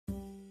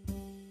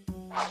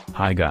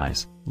Hi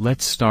guys,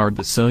 let's start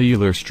the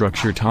cellular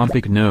structure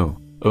topic No.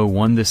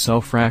 01 The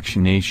cell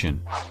fractionation.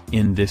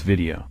 In this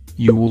video,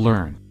 you will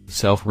learn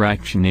cell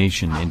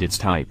fractionation and its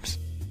types.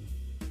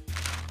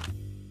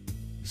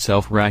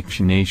 Cell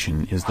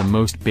fractionation is the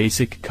most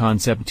basic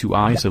concept to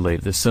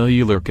isolate the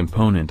cellular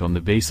component on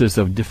the basis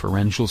of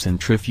differential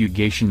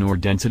centrifugation or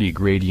density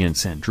gradient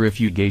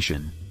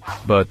centrifugation.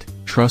 But,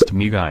 trust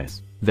me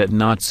guys, that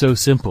not so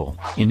simple.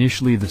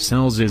 Initially the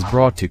cells is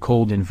brought to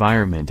cold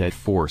environment at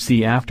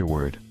 4C.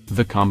 Afterward,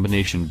 the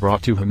combination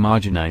brought to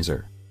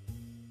homogenizer.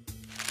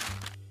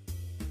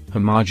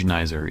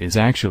 Homogenizer is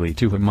actually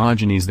to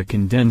homogenize the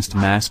condensed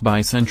mass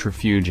by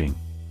centrifuging.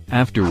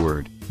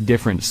 Afterward,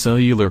 different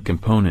cellular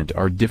component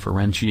are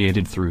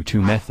differentiated through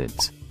two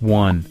methods.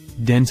 1.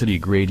 Density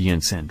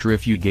gradient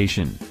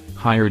centrifugation,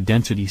 higher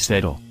density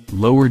settle,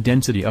 lower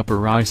density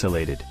upper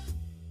isolated.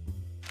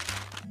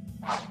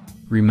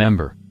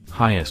 Remember,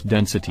 highest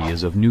density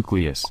is of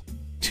nucleus.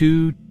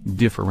 2.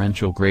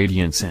 Differential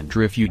gradient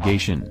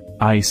centrifugation,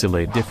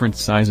 isolate different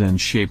size and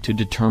shape to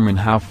determine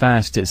how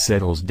fast it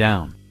settles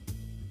down.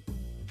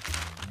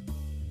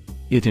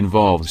 It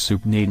involves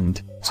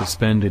supernatant,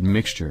 suspended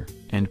mixture,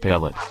 and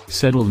pellet,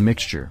 settled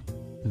mixture.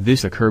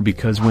 This occur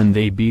because when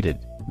they beat it,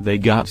 they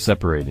got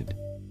separated.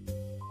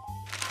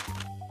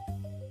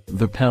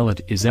 The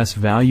pellet is S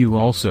value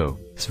also,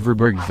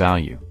 Sverberg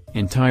value.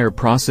 Entire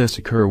process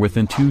occur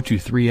within 2 to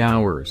 3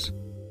 hours.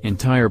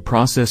 Entire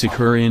process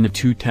occur in a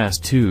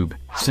 2-test tube,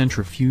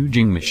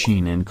 centrifuging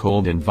machine in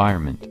cold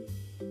environment.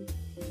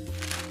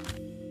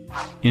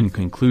 In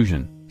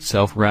conclusion,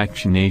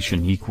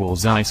 self-fractionation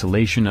equals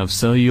isolation of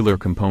cellular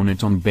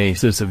component on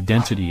basis of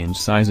density and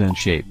size and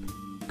shape.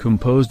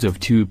 Composed of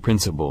two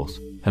principles,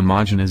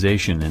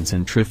 homogenization and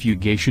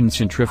centrifugation.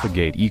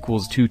 Centrifugate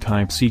equals two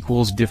types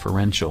equals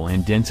differential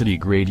and density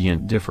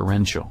gradient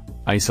differential.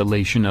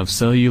 Isolation of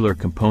cellular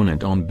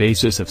component on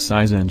basis of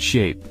size and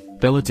shape.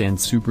 Pellet and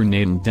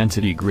supernatant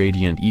density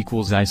gradient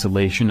equals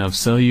isolation of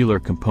cellular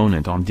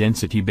component on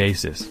density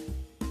basis.